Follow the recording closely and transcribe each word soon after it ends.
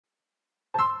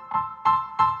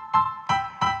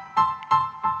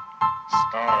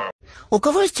У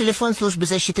кого есть телефон службы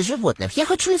защиты животных? Я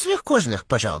хочу на своих кожаных,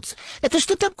 пожалуйста. Это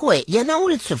что такое? Я на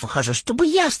улицу выхожу, чтобы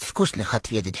яств вкусных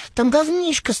отведать. Там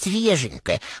говнишко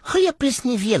свеженькое, хлеб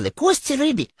плесневелый, кости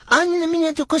рыбе. А они на меня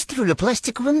эту кастрюлю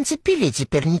пластиковую нацепили, и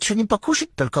теперь ничего не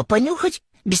покушать, только понюхать.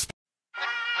 Без...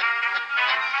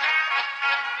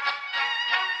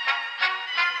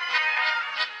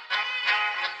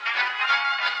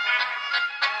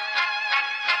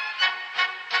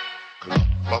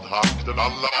 Klappat hakten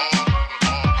alla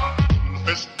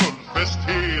fullfest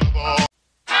hela dagen.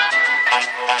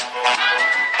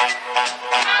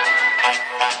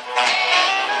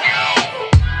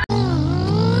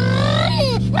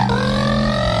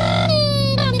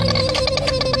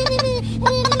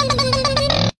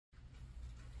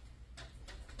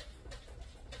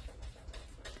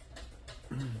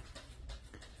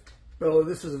 Bella,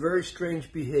 this is a very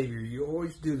strange behavior. You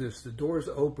always do this. The door's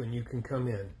open, you can come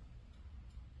in.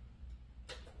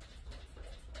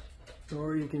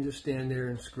 Or you can just stand there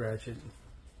and scratch it.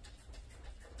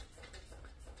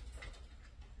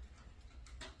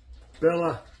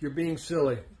 Bella, you're being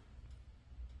silly.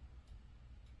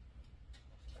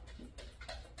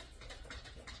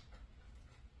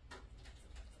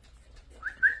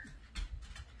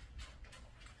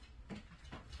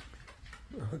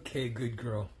 Okay, good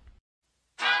girl.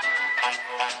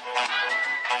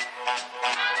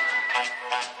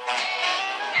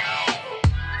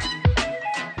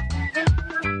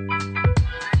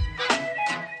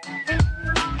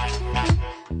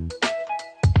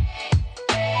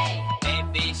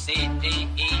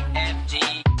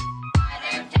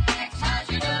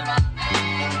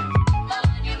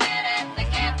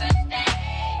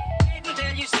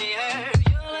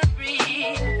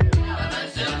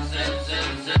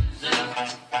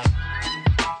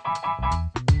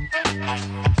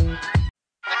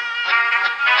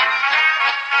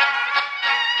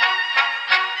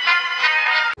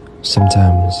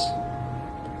 Sometimes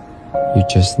you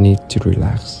just need to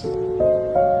relax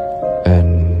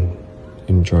and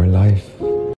enjoy life.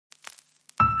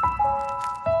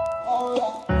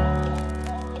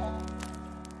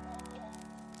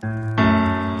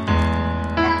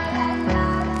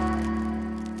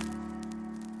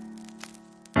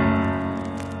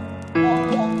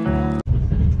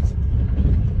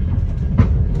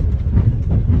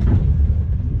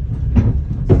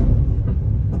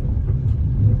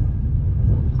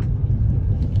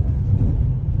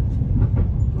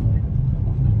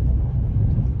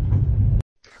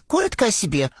 Коротко о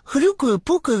себе. Хрюкаю,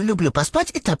 пукаю, люблю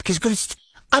поспать и тапки сгрызть.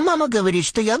 А мама говорит,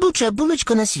 что я лучшая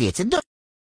булочка на свете. Да.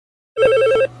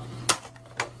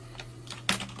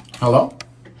 Hello?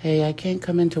 Hey, I can't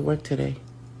come into work today.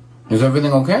 Is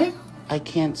everything okay? I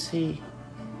can't see.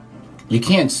 You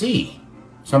can't see?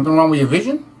 Something wrong with your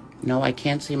vision? No, I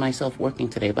can't see myself working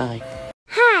today. Bye.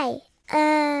 Hi,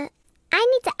 I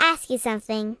need to ask you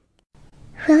something.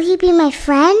 Will you be my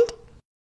friend?